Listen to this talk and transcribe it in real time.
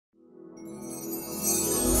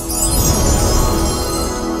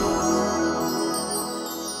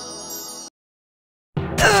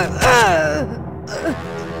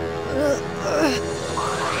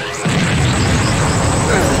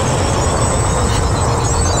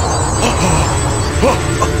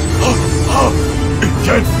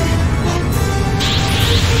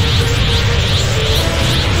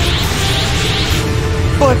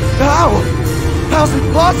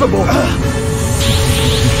impossible!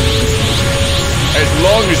 As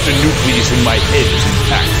long as the nucleus in my head is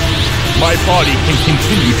intact, my body can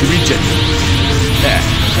continue to regenerate. And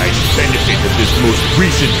nice benefit of this most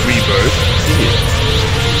recent rebirth is,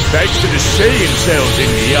 thanks to the Saiyan cells in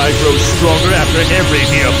me, I grow stronger after every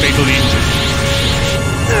near-fatal injury.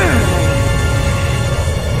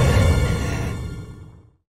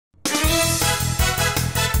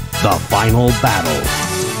 The final battle.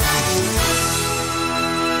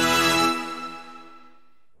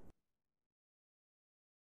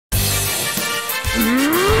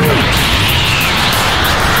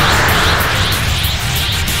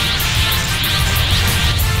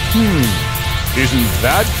 Isn't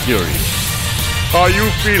that curious? Are you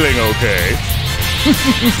feeling okay?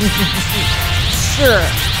 Sure,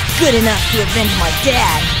 good enough to avenge my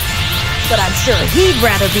dad. But I'm sure he'd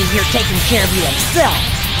rather be here taking care of you himself.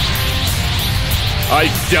 I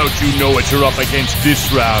doubt you know what you're up against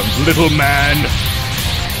this round, little man.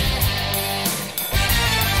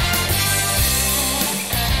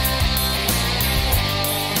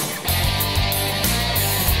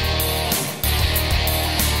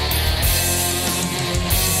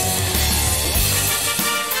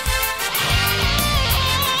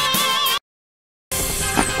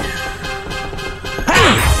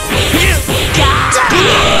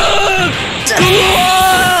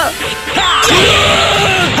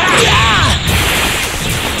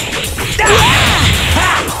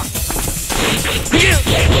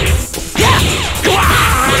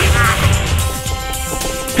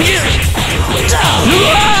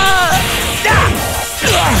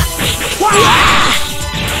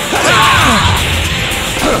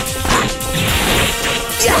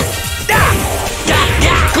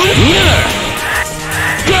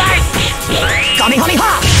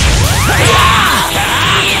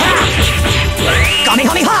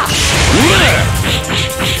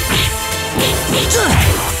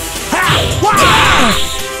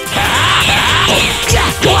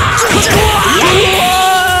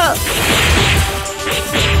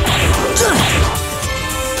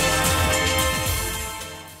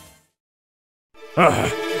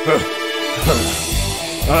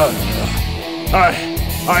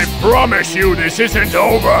 I promise you this isn't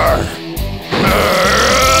over!